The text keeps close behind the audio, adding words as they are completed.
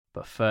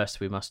But first,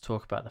 we must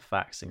talk about the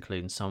facts,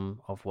 including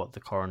some of what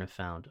the coroner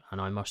found, and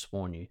I must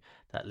warn you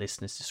that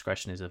listeners'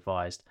 discretion is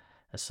advised,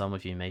 as some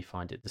of you may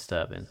find it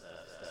disturbing.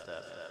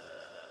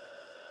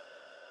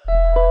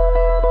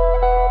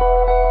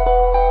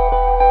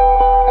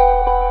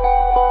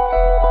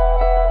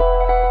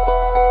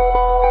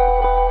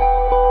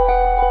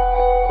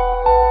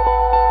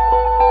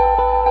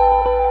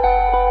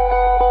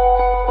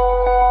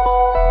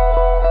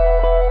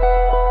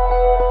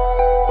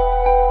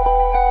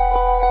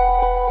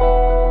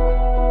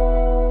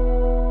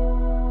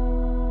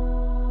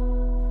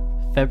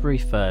 February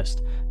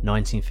 1st,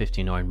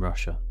 1959,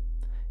 Russia.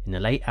 In the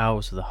late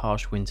hours of the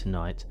harsh winter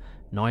night,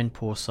 9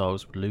 poor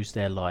souls would lose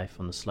their life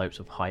on the slopes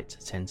of Height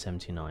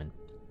 1079.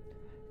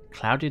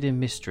 Clouded in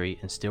mystery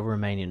and still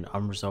remaining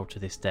unresolved to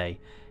this day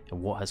in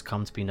what has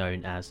come to be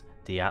known as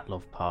the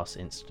Dyatlov Pass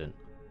incident.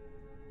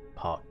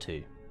 Part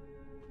 2.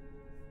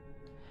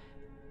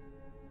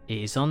 It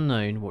is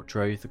unknown what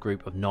drove the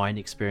group of 9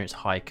 experienced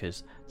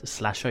hikers to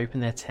slash open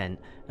their tent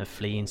and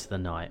flee into the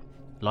night,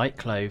 light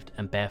clothed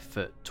and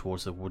barefoot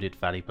towards the wooded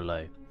valley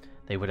below.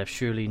 They would have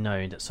surely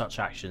known that such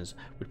actions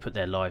would put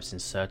their lives in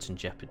certain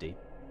jeopardy.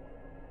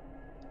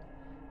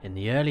 In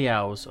the early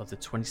hours of the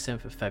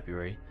 27th of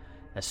February,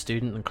 a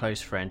student and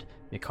close friend,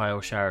 Mikhail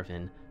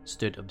Sharavin,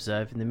 stood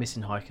observing the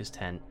missing hiker's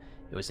tent.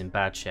 It was in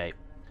bad shape,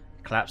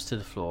 collapsed to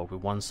the floor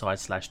with one side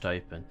slashed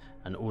open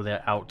and all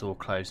their outdoor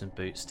clothes and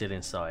boots still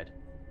inside.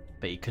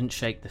 But he couldn't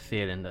shake the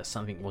feeling that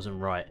something wasn't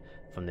right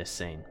from this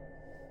scene.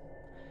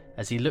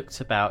 As he looked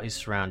about his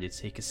surroundings,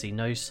 he could see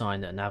no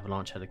sign that an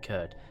avalanche had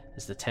occurred,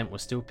 as the tent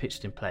was still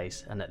pitched in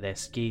place and that their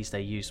skis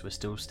they used were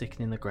still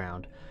sticking in the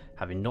ground,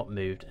 having not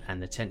moved,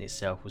 and the tent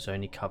itself was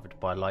only covered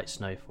by light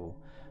snowfall.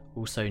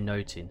 Also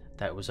noting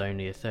that it was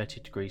only a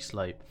 30-degree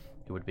slope,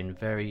 it would have been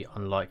very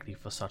unlikely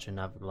for such an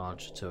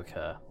avalanche to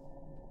occur.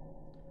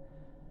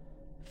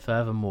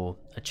 Furthermore,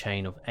 a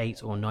chain of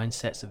 8 or 9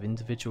 sets of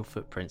individual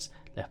footprints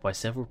left by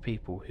several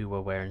people who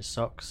were wearing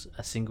socks,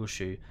 a single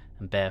shoe,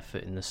 and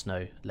barefoot in the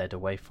snow led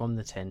away from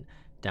the tent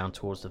down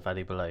towards the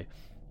valley below,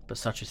 but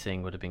such a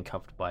thing would have been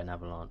covered by an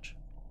avalanche.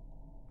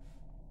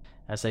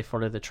 As they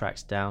followed the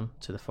tracks down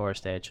to the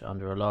forest edge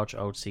under a large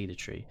old cedar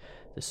tree,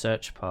 the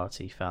search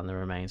party found the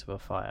remains of a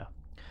fire,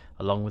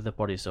 along with the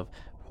bodies of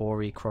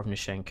Hory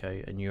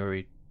Krovnishenko and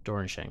Yuri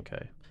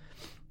Doronchenko,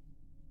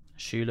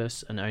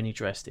 shoeless and only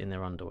dressed in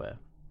their underwear.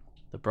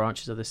 The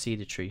branches of the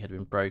cedar tree had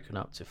been broken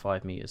up to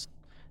 5 meters.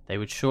 They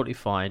would shortly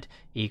find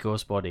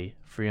Igor's body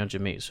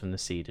 300 meters from the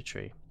cedar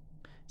tree,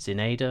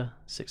 Zinaida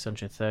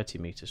 630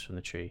 meters from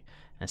the tree,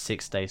 and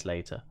 6 days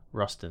later,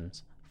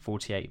 Rustin's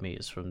 48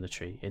 meters from the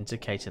tree,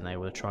 indicating they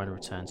were trying to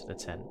return to the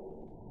tent.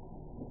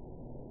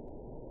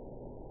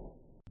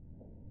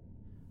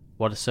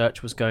 While the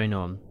search was going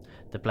on,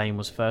 the blame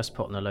was first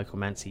put on the local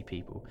Mansi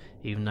people,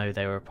 even though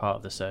they were a part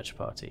of the search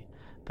party,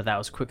 but that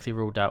was quickly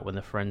ruled out when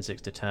the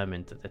forensics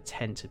determined that the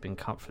tent had been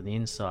cut from the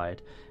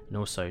inside, and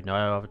also no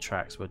other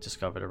tracks were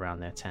discovered around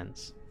their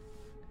tents.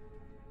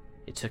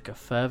 It took a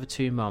further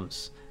 2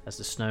 months as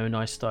the snow and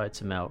ice started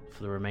to melt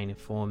for the remaining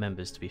 4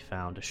 members to be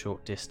found a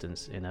short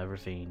distance in a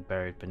ravine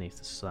buried beneath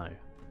the snow.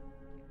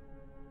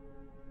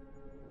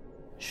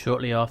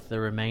 Shortly after the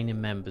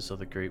remaining members of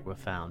the group were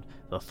found,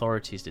 the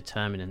authorities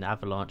determined an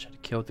avalanche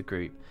had killed the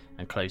group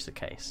and closed the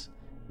case,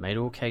 made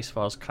all case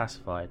files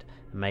classified,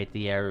 and made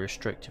the area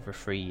restricted for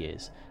 3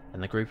 years,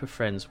 and the group of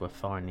friends were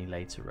finally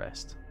laid to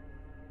rest.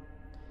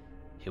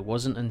 It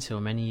wasn't until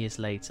many years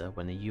later,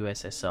 when the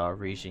USSR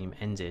regime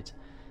ended,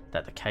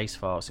 that the case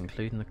files,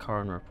 including the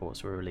coroner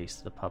reports, were released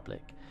to the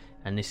public,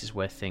 and this is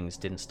where things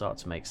didn't start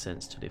to make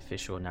sense to the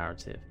official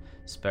narrative,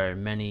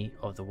 sparing many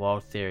of the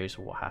wild theories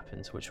of what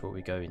happened, which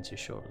we'll go into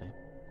shortly.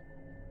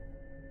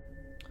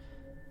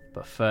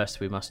 But first,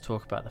 we must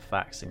talk about the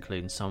facts,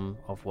 including some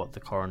of what the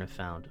coroner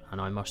found,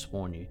 and I must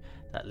warn you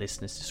that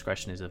listeners'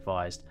 discretion is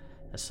advised,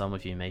 as some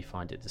of you may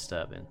find it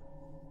disturbing.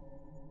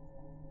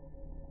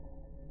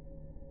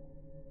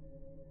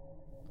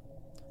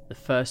 The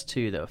first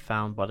 2 that were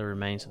found by the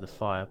remains of the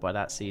fire by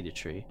that cedar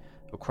tree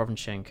were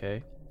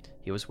Krovnichenko.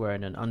 He was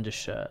wearing an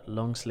undershirt,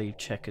 long-sleeved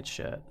checkered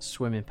shirt,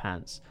 swimming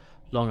pants,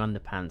 long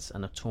underpants,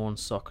 and a torn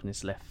sock on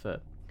his left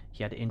foot.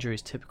 He had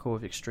injuries typical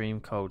of extreme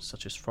cold,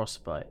 such as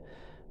frostbite,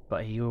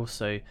 but he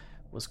also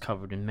was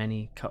covered in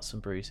many cuts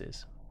and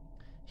bruises.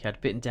 He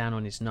had bitten down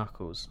on his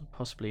knuckles,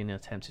 possibly in an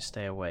attempt to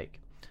stay awake.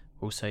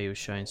 Also, he was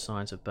showing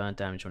signs of burn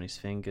damage on his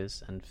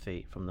fingers and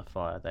feet from the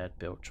fire they had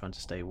built trying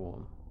to stay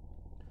warm.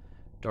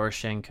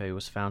 Doroshenko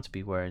was found to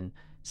be wearing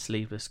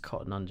sleeveless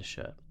cotton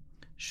undershirt,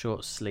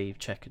 short sleeve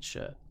checkered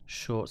shirt,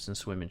 shorts and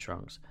swimming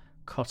trunks,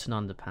 cotton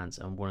underpants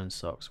and woolen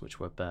socks which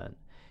were burnt.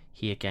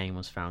 He again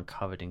was found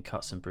covered in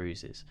cuts and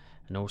bruises,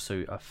 and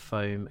also a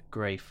foam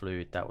grey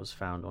fluid that was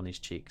found on his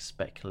cheek,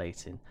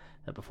 speculating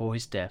that before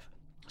his death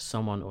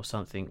someone or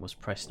something was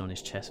pressing on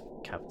his chest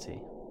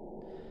cavity.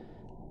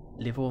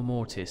 Livor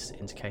mortis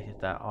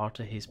indicated that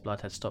after his blood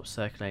had stopped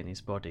circulating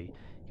his body,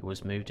 he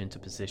was moved into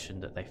the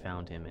position that they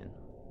found him in.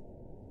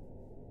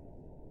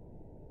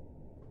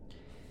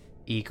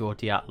 Igor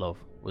Dyatlov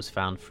was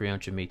found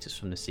 300 meters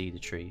from the cedar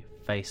tree,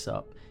 face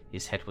up.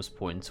 His head was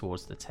pointing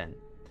towards the tent.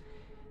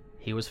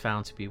 He was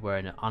found to be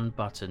wearing an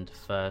unbuttoned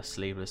fur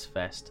sleeveless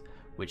vest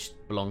which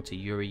belonged to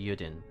Yuri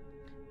Yudin.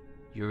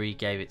 Yuri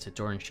gave it to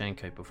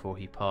Doronchenko before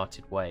he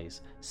parted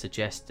ways,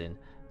 suggesting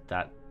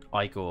that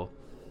Igor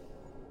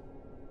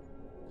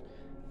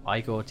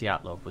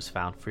Dyatlov was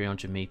found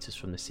 300 meters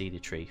from the cedar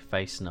tree,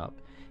 facing up.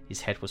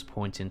 His head was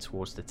pointing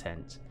towards the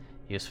tent.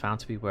 He was found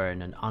to be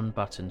wearing an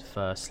unbuttoned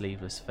fur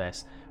sleeveless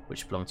vest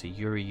which belonged to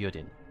Yuri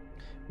Yudin,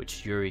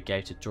 which Yuri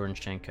gave to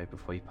Doronchenko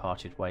before he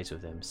parted ways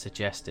with him,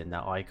 suggesting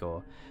that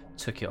Igor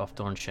took it off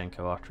Doronchenko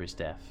after his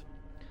death.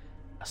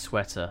 A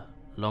sweater,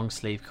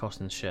 long-sleeved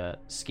cotton shirt,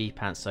 ski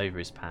pants over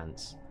his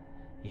pants.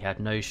 He had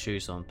no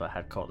shoes on but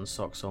had cotton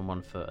socks on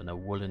one foot and a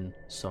woolen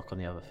sock on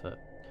the other foot.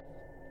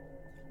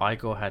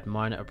 Igor had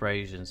minor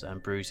abrasions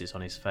and bruises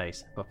on his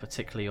face, but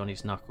particularly on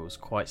his knuckles,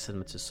 quite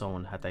similar to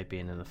someone had they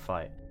been in a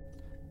fight.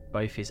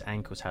 Both his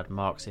ankles had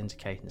marks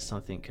indicating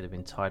something could have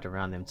been tied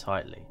around them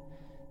tightly.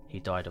 He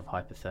died of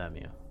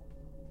hypothermia.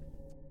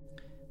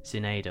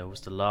 Zinaida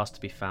was the last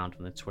to be found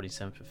on the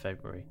 27th of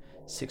February,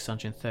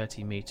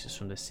 630 meters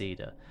from the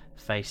cedar,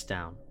 face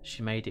down.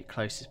 She made it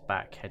closest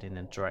back, heading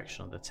in the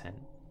direction of the tent.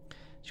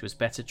 She was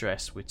better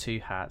dressed with 2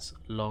 hats,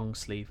 long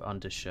sleeve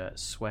undershirt,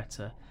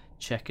 sweater,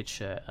 checkered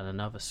shirt and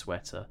another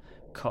sweater,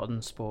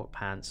 cotton sport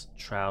pants,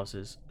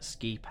 trousers,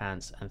 ski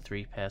pants and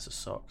 3 pairs of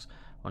socks,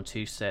 on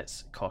 2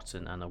 sets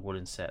cotton and a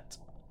woolen set.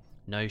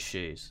 No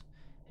shoes.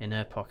 In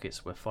her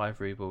pockets were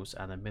 5 rubles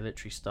and a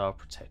military-style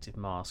protective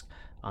mask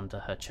under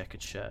her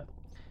checkered shirt.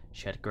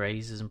 She had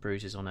grazes and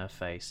bruises on her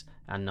face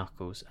and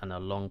knuckles and a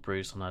long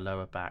bruise on her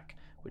lower back,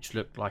 which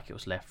looked like it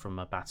was left from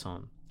a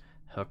baton.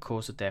 Her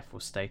cause of death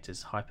was stated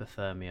as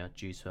hypothermia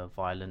due to a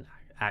violent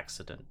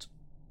accident.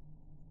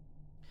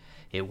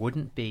 It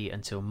wouldn't be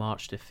until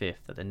March the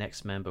 5th that the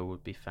next member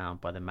would be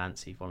found by the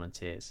Mansi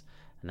volunteers,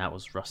 and that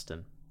was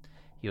Rustem.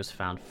 He was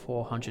found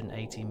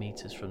 480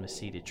 meters from the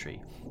cedar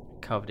tree,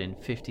 covered in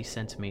 50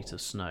 centimeters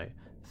of snow,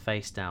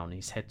 face down,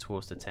 his head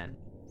towards the tent.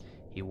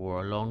 He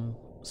wore a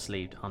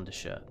long-sleeved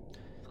undershirt,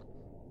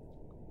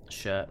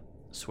 shirt,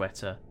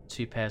 sweater,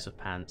 2 pairs of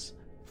pants,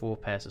 4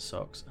 pairs of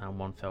socks, and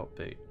 1 felt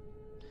boot.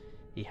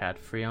 He had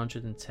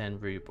 310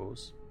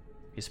 rubles,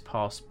 his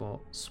passport,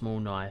 small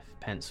knife,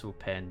 pencil,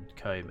 pen,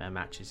 comb, and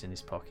matches in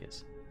his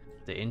pockets.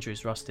 The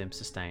injuries Rustem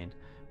sustained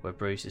were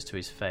bruises to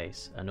his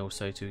face and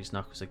also to his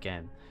knuckles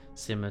again,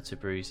 similar to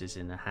bruises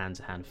in a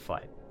hand-to-hand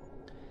fight.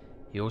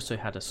 He also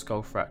had a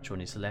skull fracture on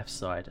his left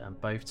side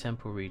and both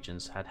temple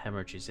regions had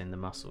hemorrhages in the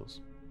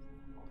muscles.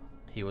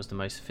 He was the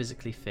most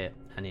physically fit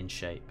and in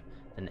shape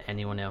than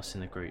anyone else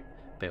in the group,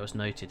 but it was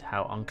noted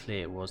how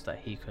unclear it was that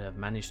he could have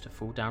managed to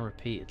fall down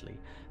repeatedly,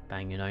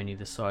 banging only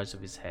the sides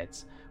of his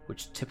heads,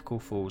 which typical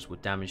falls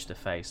would damage the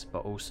face,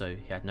 but also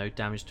he had no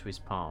damage to his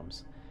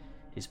palms.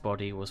 His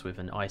body was with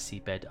an icy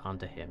bed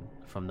under him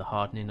from the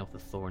hardening of the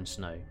thaw and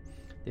snow.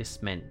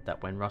 This meant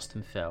that when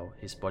Rustem fell,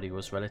 his body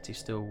was relatively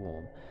still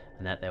warm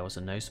and that there was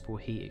a noticeable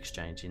heat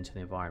exchange into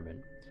the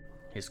environment.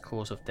 His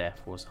cause of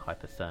death was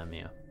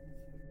hypothermia.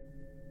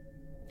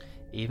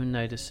 Even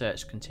though the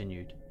search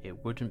continued,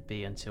 it wouldn't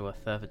be until a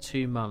further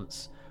 2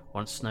 months,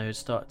 once snow had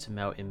started to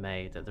melt in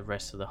May, that the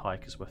rest of the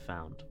hikers were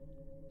found.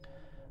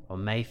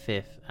 On May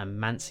 5th, a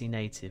Mansi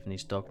native and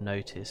his dog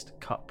noticed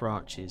cut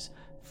branches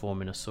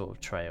forming a sort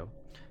of trail,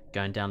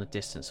 going down a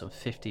distance of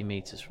 50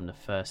 meters from the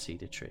first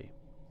cedar tree.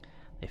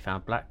 They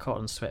found black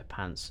cotton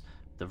sweatpants,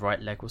 the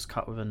right leg was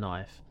cut with a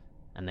knife,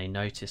 and they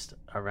noticed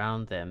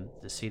around them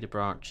the cedar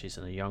branches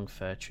and a young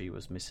fir tree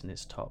was missing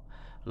its top,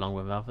 along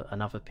with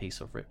another piece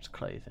of ripped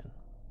clothing.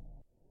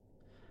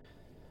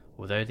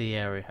 Although the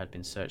area had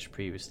been searched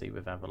previously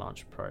with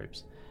avalanche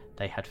probes,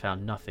 they had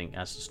found nothing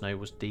as the snow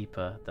was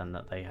deeper than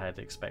that they had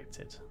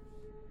expected.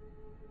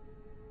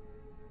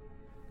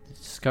 The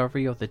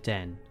discovery of the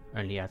den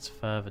only adds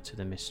further to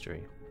the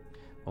mystery.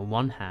 On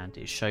one hand,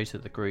 it shows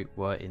that the group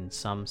were in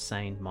some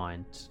sane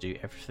mind to do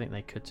everything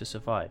they could to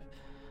survive,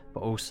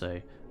 but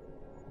also,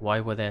 why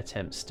were their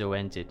attempts still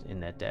ended in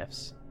their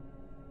deaths?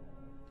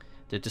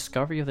 The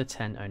discovery of the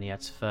tent only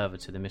adds further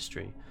to the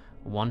mystery.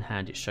 On one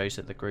hand, it shows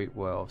that the group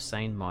were of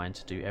sane mind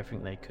to do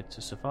everything they could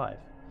to survive,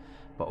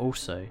 but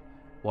also,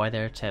 why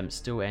their attempts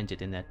still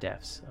ended in their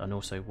deaths, and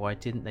also why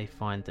didn't they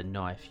find the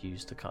knife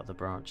used to cut the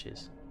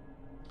branches?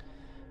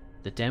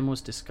 The den was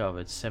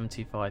discovered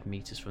 75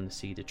 meters from the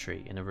cedar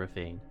tree in a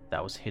ravine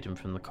that was hidden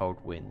from the cold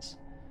winds.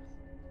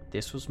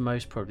 This was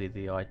most probably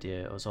the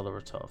idea of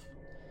Zoloratov.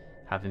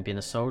 Having been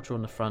a soldier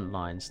on the front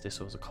lines,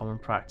 this was a common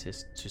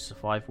practice to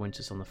survive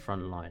winters on the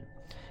front line,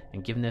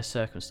 and given their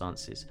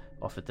circumstances,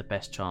 offered the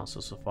best chance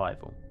of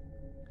survival.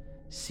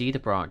 Cedar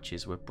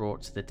branches were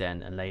brought to the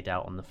den and laid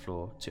out on the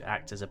floor to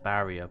act as a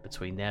barrier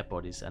between their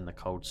bodies and the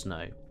cold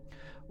snow.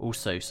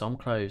 Also, some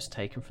clothes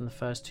taken from the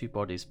first 2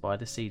 bodies by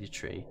the cedar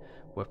tree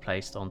were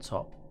placed on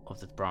top of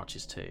the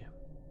branches too.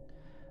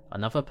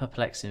 Another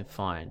perplexing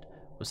find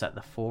was that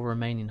the 4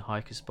 remaining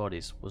hikers'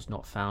 bodies was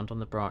not found on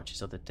the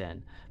branches of the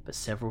den, but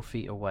several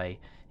feet away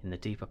in the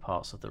deeper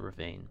parts of the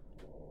ravine.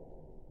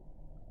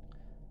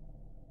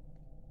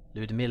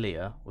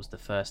 Ludmilla was the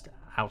first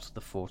out of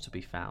the four to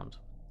be found.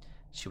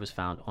 She was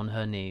found on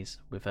her knees,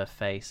 with her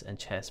face and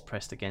chest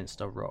pressed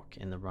against a rock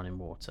in the running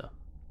water.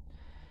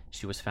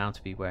 She was found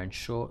to be wearing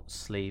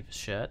short-sleeved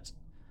shirt,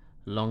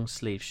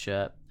 long-sleeved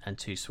shirt, and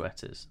 2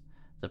 sweaters.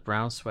 The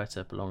brown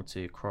sweater belonged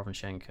to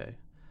Krovchenko,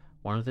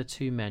 one of the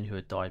 2 men who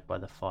had died by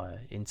the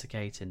fire,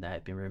 indicating that it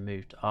had been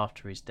removed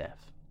after his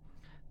death.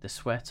 The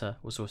sweater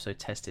was also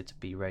tested to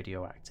be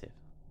radioactive.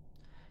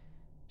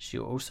 She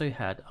also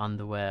had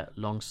underwear,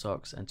 long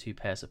socks, and 2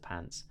 pairs of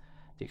pants.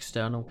 The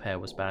external pair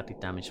was badly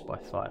damaged by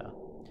fire.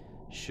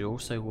 She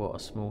also wore a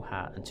small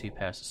hat and 2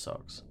 pairs of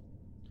socks.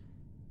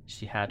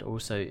 She had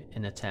also, in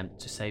an attempt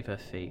to save her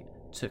feet,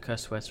 took her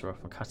sweater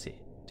off and cut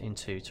it in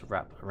 2 to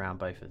wrap around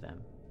both of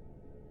them.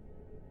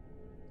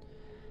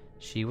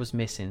 She was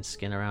missing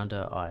skin around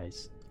her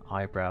eyes,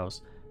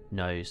 eyebrows,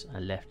 nose,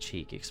 and left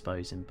cheek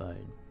exposed in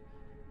bone.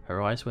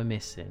 Her eyes were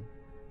missing,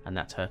 and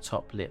that her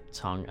top lip,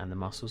 tongue, and the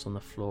muscles on the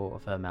floor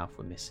of her mouth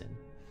were missing.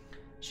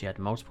 She had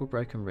multiple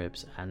broken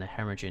ribs and a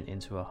hemorrhaging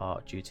into her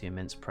heart due to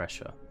immense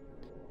pressure.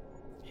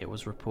 It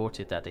was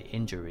reported that the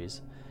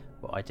injuries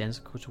were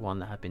identical to one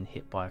that had been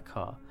hit by a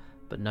car,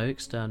 but no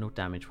external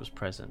damage was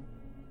present.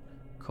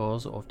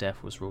 Cause of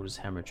death was ruled as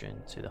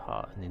hemorrhaging to the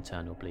heart and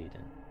internal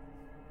bleeding.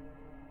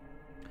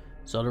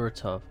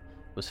 Zoloratov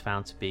was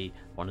found to be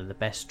one of the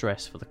best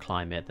dressed for the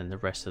climate than the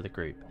rest of the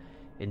group,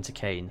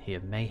 indicating he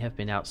may have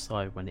been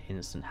outside when the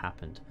incident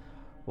happened,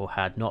 or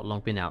had not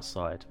long been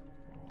outside.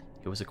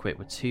 He was equipped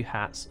with 2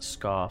 hats,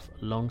 scarf,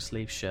 long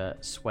sleeve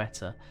shirt,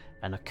 sweater,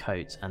 and a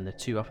coat, and the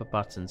 2 upper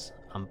buttons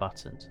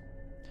unbuttoned.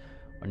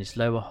 On his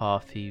lower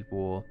half he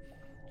wore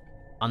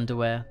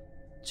underwear,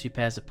 2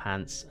 pairs of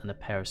pants, and a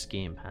pair of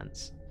skiing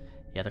pants.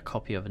 He had a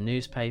copy of a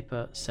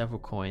newspaper, several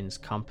coins,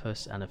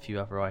 compass, and a few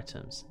other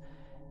items.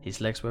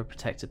 His legs were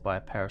protected by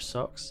a pair of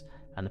socks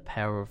and a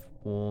pair of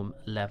warm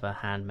leather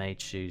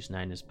handmade shoes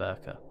known as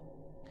burqa.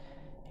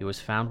 He was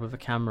found with a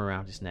camera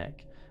around his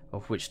neck,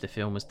 of which the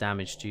film was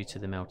damaged due to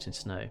the melting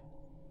snow.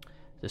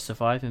 The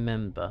surviving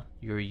member,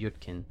 Yuri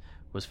Yudkin,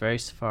 was very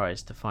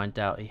surprised to find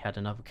out he had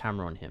another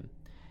camera on him.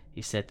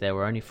 He said there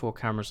were only 4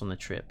 cameras on the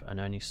trip and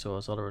only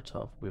saw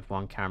Zoloratov with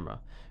 1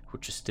 camera,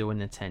 which was still in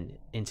the tent,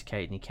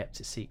 indicating he kept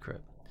it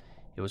secret.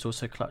 He was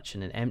also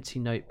clutching an empty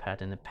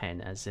notepad and a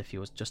pen as if he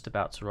was just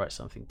about to write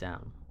something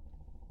down.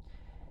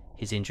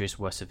 His injuries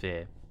were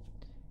severe.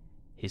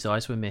 His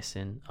eyes were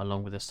missing,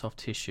 along with the soft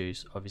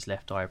tissues of his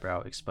left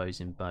eyebrow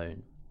exposed in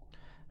bone.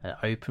 An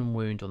open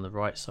wound on the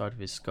right side of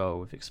his skull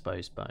with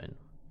exposed bone.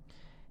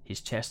 His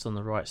chest on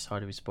the right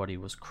side of his body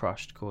was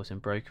crushed, causing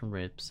broken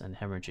ribs and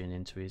hemorrhaging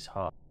into his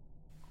heart.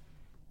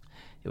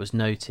 It was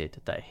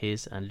noted that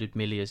his and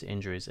Ludmilla's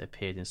injuries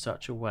appeared in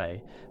such a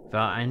way,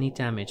 without any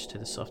damage to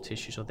the soft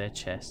tissues of their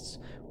chests,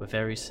 were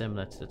very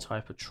similar to the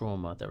type of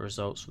trauma that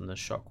results from the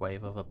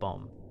shockwave of a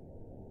bomb.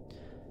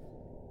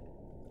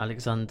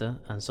 Alexander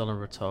and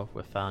Zoloratov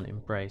were found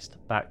embraced,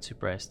 back to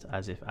breast,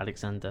 as if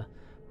Alexander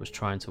was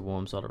trying to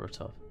warm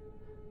Zoloratov.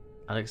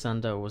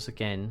 Alexander was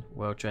again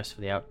well dressed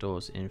for the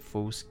outdoors in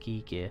full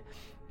ski gear,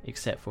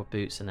 except for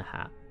boots and a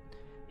hat.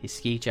 His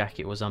ski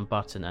jacket was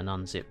unbuttoned and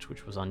unzipped,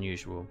 which was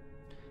unusual.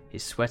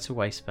 His sweater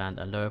waistband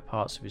and lower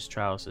parts of his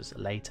trousers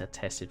later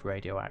tested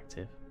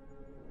radioactive.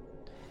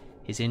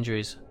 His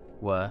injuries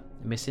were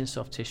missing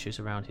soft tissues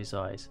around his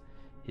eyes.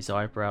 His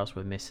eyebrows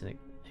were missing,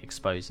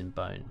 exposed in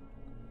bone.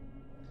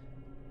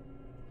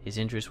 His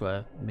injuries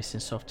were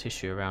missing soft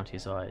tissue around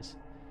his eyes.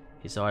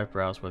 His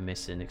eyebrows were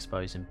missing,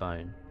 exposed in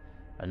bone.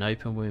 An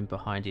open wound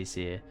behind his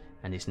ear,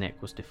 and his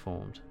neck was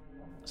deformed.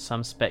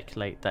 Some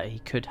speculate that he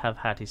could have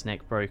had his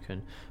neck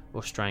broken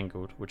or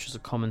strangled, which was a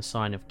common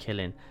sign of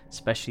killing,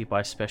 especially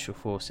by special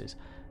forces,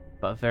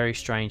 but very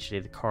strangely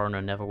the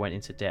coroner never went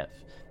into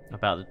depth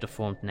about the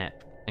deformed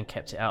neck and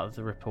kept it out of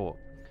the report.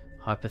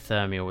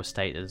 Hypothermia was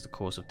stated as the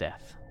cause of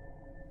death.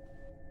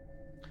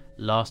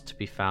 Last to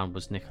be found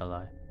was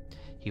Nikolai.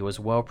 He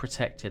was well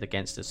protected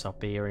against the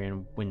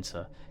Siberian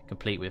winter,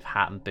 complete with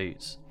hat and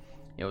boots.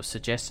 It was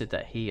suggested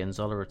that he and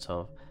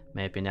Zoloratov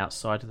may have been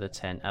outside of the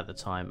tent at the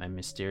time a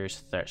mysterious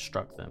threat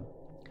struck them.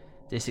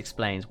 This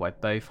explains why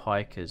both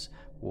hikers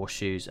wore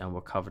shoes and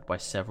were covered by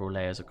several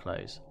layers of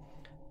clothes.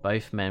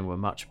 Both men were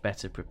much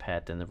better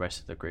prepared than the rest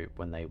of the group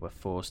when they were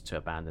forced to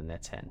abandon their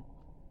tent.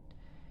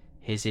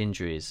 His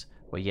injuries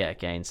were yet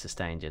again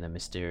sustained in a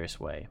mysterious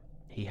way.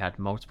 He had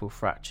multiple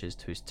fractures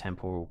to his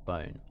temporal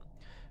bone,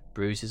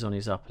 bruises on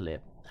his upper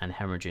lip, and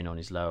hemorrhaging on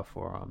his lower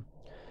forearm.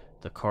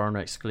 The coroner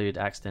excluded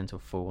accidental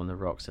fall on the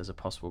rocks as a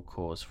possible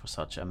cause for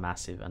such a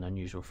massive and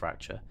unusual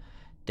fracture.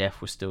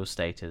 Death was still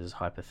stated as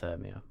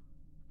hypothermia.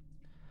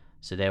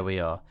 So there we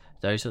are.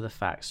 Those are the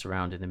facts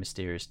surrounding the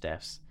mysterious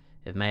deaths.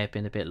 It may have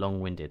been a bit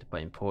long-winded,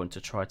 but important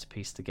to try to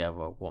piece together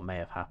what may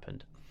have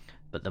happened.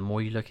 But the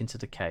more you look into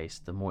the case,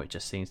 the more it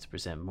just seems to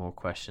present more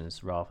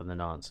questions rather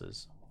than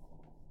answers.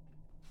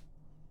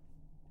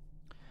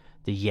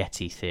 The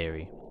Yeti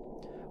theory.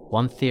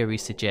 One theory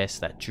suggests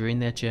that during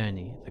their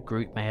journey, the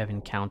group may have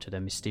encountered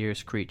a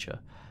mysterious creature,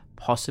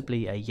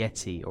 possibly a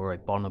Yeti or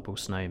abominable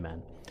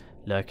snowman,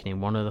 lurking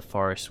in one of the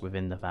forests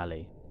within the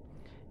valley.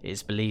 It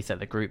is believed that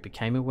the group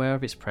became aware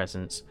of its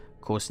presence,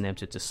 causing them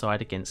to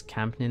decide against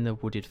camping in the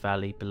wooded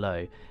valley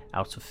below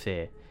out of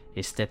fear.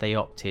 Instead, they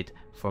opted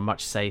for a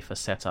much safer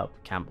setup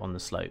camp on the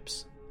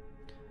slopes.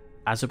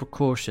 As a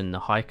precaution, the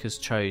hikers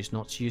chose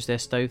not to use their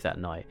stove that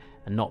night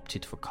and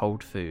opted for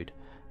cold food,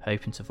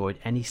 hoping to avoid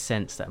any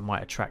scents that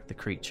might attract the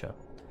creature.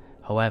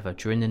 However,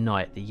 during the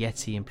night, the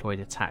Yeti employed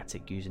a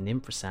tactic using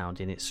infrasound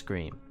in its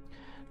scream.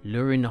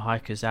 Luring the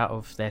hikers out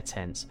of their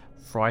tents,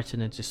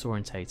 frightened and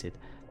disorientated,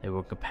 they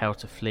were compelled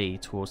to flee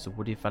towards the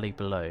wooded valley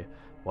below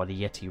while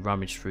the Yeti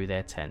rummaged through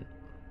their tent.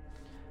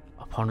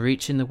 Upon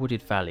reaching the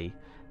wooded valley,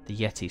 the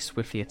Yeti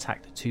swiftly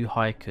attacked the 2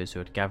 hikers who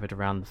had gathered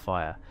around the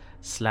fire,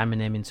 slamming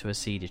them into a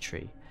cedar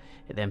tree.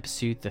 It then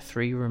pursued the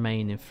 3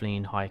 remaining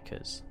fleeing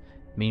hikers.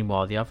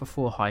 Meanwhile, the other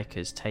 4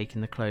 hikers,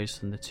 taking the clothes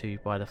from the 2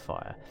 by the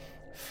fire,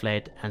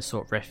 fled and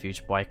sought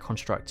refuge by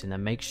constructing a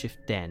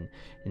makeshift den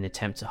in an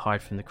attempt to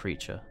hide from the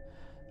creature.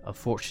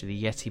 Unfortunately,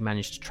 the Yeti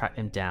managed to track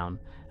them down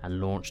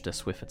and launched a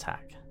swift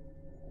attack.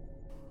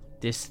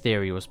 This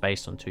theory was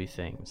based on 2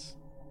 things.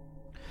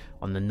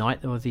 On the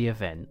night of the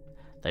event,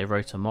 they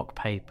wrote a mock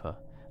paper,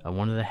 and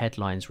one of the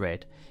headlines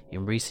read,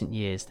 "In recent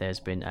years there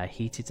has been a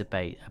heated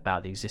debate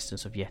about the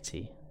existence of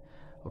Yeti.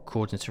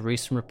 According to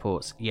recent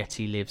reports,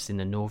 Yeti lives in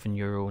the northern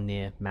Ural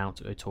near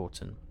Mount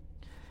Otorten."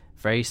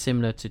 Very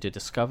similar to the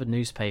discovered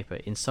newspaper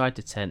inside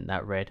the tent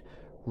that read,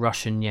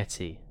 "Russian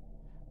Yeti.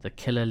 The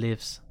killer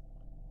lives."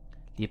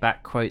 The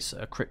back quotes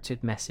a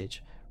cryptic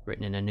message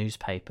written in a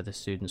newspaper the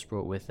students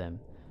brought with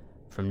them.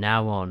 "From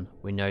now on,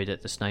 we know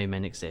that the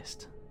snowmen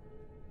exist."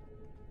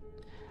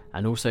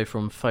 And also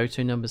from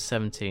photo number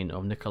 17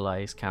 of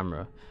Nikolai's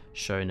camera,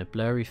 showing a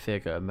blurry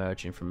figure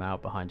emerging from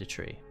out behind a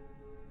tree.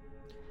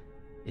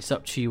 It's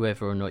up to you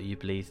whether or not you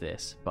believe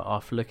this, but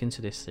after looking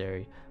into this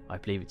theory, I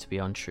believe it to be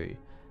untrue.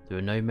 There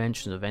were no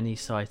mentions of any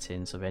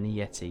sightings of any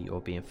Yeti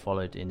or being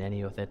followed in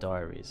any of their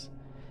diaries.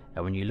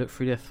 And when you look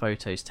through the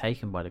photos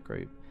taken by the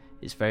group,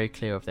 it's very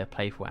clear of their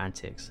playful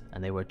antics,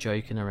 and they were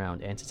joking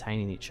around,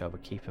 entertaining each other,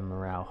 keeping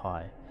morale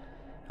high.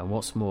 And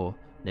what's more,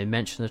 no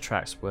mention of the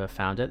tracks were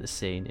found at the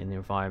scene in the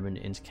environment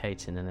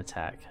indicating an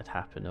attack had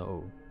happened at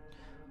all.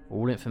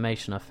 All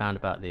information I found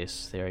about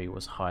this theory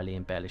was highly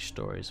embellished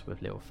stories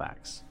with little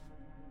facts.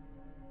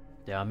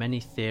 There are many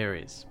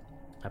theories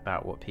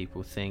about what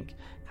people think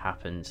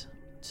happened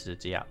to the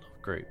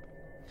Dyatlov group,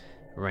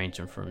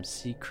 ranging from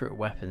secret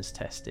weapons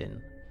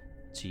testing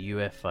to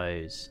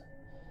UFOs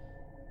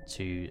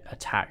to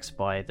attacks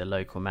by the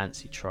local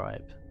Mansi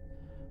tribe,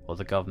 or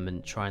the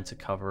government trying to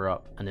cover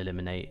up and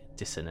eliminate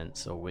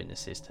dissidents or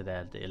witnesses to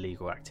their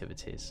illegal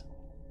activities.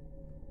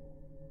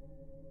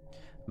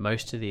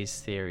 Most of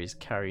these theories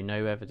carry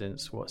no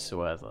evidence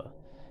whatsoever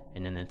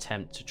in an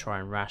attempt to try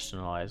and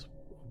rationalize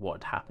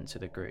what happened to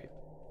the group.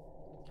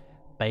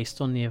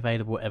 Based on the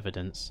available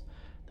evidence,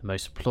 the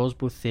most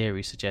plausible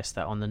theory suggests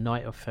that on the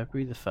night of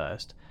February the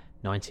 1st,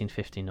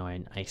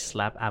 1959, a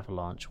slab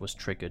avalanche was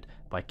triggered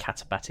by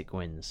katabatic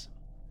winds.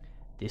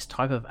 This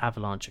type of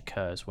avalanche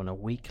occurs when a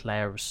weak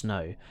layer of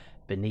snow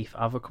beneath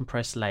other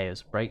compressed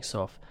layers breaks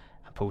off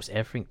and pulls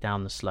everything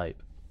down the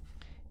slope.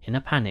 In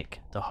a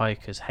panic, the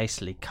hikers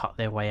hastily cut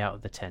their way out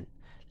of the tent,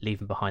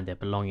 leaving behind their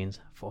belongings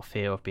for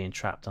fear of being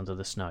trapped under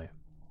the snow.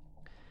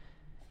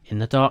 In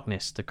the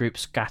darkness, the group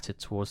scattered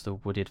towards the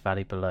wooded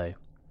valley below.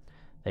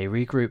 They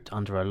regrouped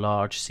under a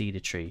large cedar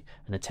tree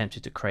and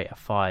attempted to create a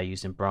fire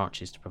using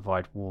branches to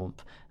provide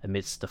warmth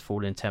amidst the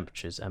falling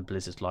temperatures and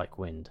blizzard-like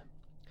wind.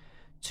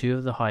 2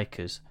 of the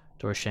hikers,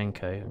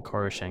 Doroshenko and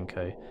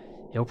Koroshenko,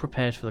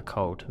 ill-prepared for the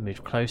cold,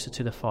 moved closer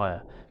to the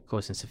fire,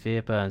 causing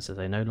severe burns as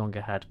they no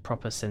longer had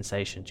proper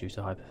sensation due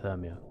to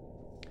hypothermia.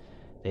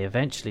 They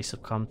eventually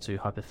succumbed to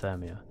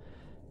hypothermia,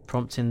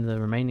 prompting the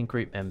remaining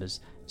group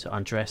members to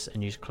undress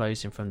and use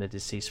clothing from their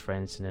deceased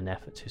friends in an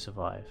effort to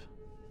survive.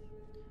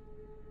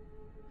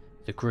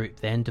 The group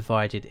then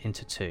divided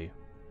into 2.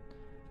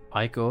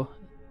 Igor,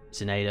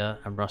 Zinaida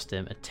and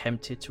Rustem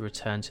attempted to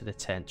return to the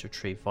tent to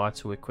retrieve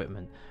vital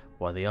equipment,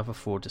 while the other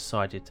 4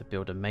 decided to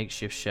build a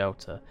makeshift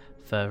shelter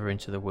further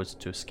into the woods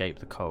to escape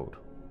the cold.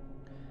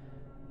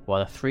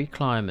 While the 3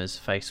 climbers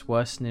faced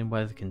worsening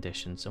weather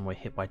conditions and were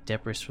hit by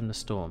debris from the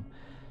storm,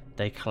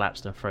 they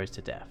collapsed and froze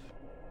to death.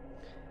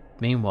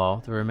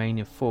 Meanwhile, the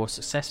remaining 4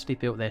 successfully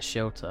built their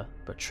shelter,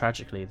 but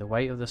tragically the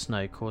weight of the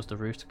snow caused the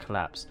roof to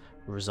collapse,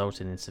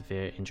 resulting in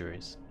severe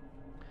injuries.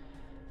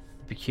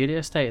 The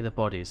peculiar state of the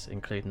bodies,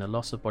 including the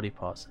loss of body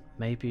parts,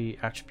 may be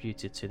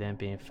attributed to them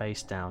being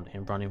face down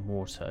in running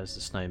water as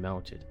the snow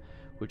melted,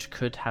 which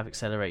could have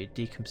accelerated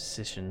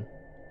decomposition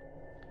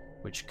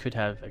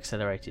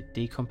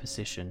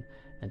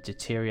and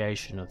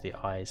deterioration of the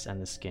eyes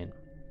and the skin.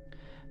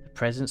 The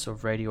presence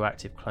of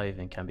radioactive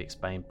clothing can be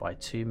explained by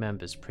 2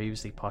 members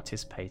previously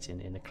participating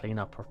in a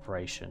clean-up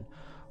operation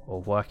or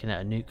working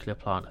at a nuclear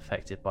plant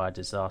affected by a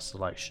disaster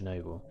like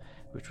Chernobyl,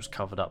 which was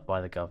covered up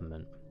by the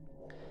government.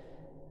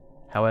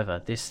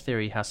 However, this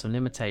theory has some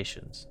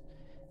limitations.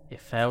 It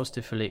fails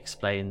to fully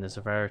explain the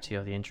severity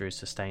of the injuries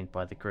sustained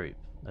by the group,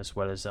 as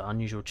well as the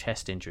unusual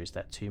chest injuries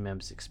that 2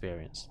 members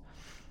experienced.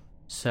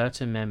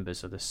 Certain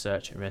members of the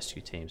search and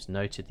rescue teams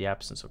noted the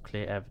absence of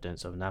clear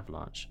evidence of an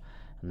avalanche,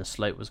 and the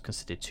slope was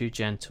considered too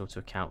gentle to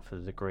account for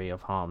the degree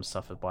of harm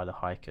suffered by the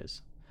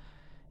hikers.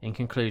 In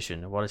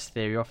conclusion, while this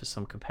theory offers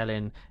some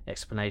compelling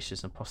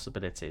explanations and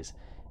possibilities,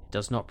 it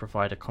does not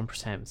provide a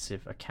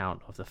comprehensive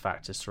account of the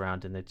factors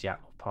surrounding the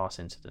Dyatlov Pass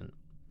incident.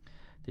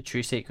 The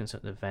true sequence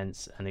of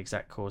events and the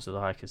exact cause of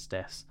the hikers'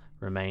 deaths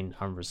remain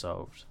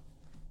unresolved.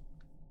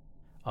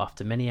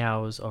 After many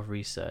hours of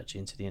research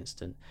into the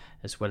incident,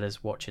 as well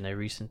as watching a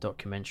recent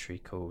documentary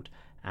called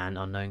An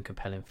Unknown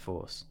Compelling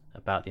Force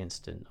about the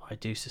incident, I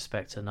do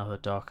suspect another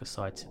darker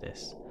side to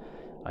this.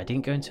 I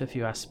didn't go into a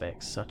few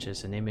aspects, such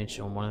as an image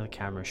on one of the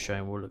cameras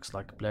showing what looks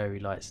like blurry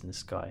lights in the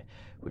sky,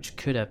 which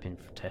could have been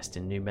from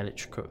testing new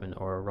military equipment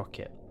or a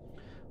rocket.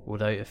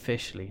 Although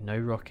officially no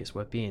rockets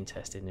were being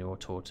tested near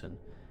Taunton,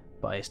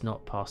 but it's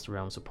not past the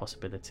realms of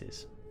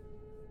possibilities.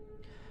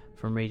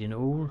 From reading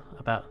all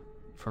about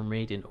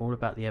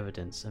the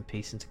evidence and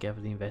piecing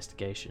together the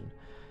investigation,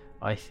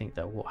 I think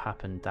that what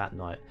happened that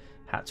night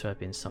had to have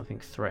been something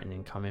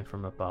threatening coming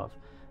from above,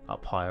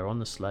 up higher on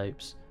the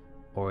slopes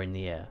or in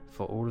the air,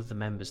 for all of the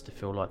members to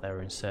feel like they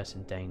were in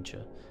certain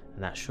danger,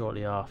 and that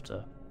shortly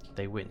after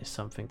they witnessed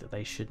something that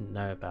they shouldn't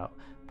know about,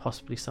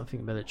 possibly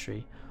something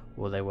military,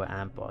 or they were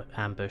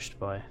ambushed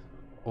by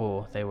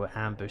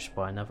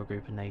another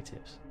group of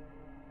natives.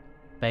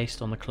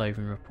 Based on the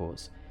clothing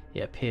reports,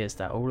 it appears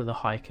that all of the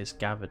hikers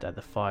gathered at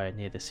the fire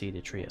near the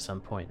cedar tree at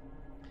some point.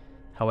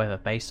 However,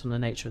 based on the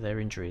nature of their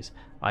injuries,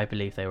 I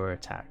believe they were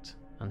attacked,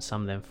 and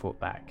some of them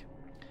fought back.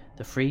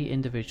 The 3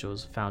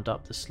 individuals found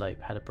up the slope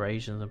had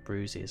abrasions and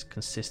bruises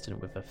consistent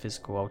with a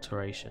physical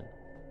alteration.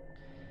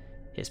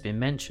 It's been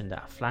mentioned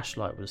that a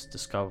flashlight was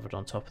discovered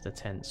on top of the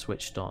tent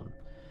switched on,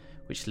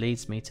 which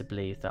leads me to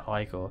believe that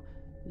Igor,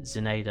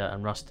 Zinaida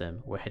and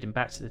Rustem were heading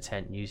back to the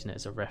tent using it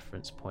as a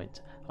reference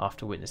point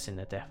after witnessing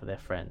the death of their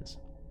friends.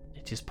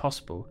 It is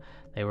possible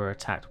they were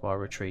attacked while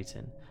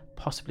retreating,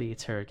 possibly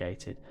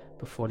interrogated,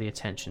 before the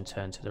attention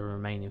turned to the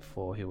remaining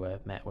 4 who were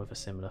met with a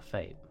similar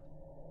fate.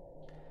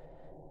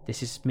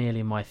 This is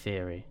merely my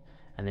theory,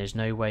 and there is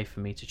no way for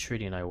me to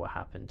truly know what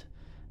happened.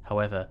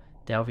 However,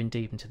 delving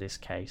deep into this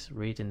case,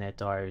 reading their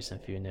diaries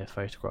and viewing their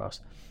photographs,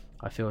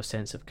 I feel a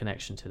sense of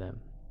connection to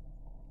them.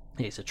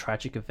 It is a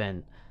tragic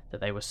event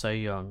that they were so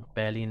young,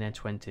 barely in their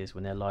 20s,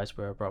 when their lives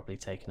were abruptly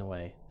taken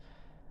away.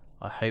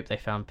 I hope they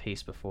found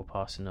peace before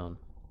passing on.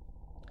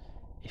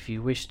 If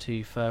you wish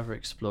to further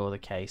explore the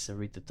case and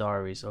read the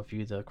diaries or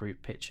view the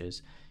group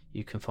pictures,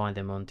 you can find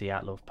them on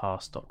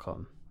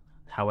Dyatlov.com.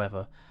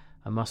 However,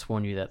 I must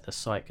warn you that the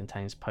site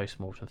contains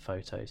post-mortem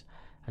photos,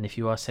 and if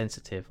you are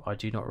sensitive, I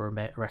do not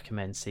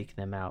recommend seeking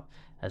them out,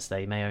 as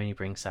they may only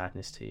bring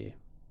sadness to you.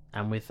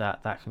 And with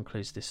that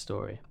concludes this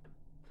story.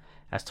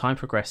 As time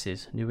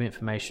progresses, new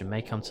information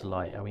may come to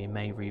light and we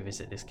may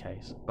revisit this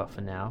case, but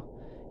for now,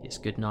 it's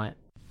good night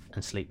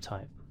and sleep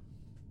tight.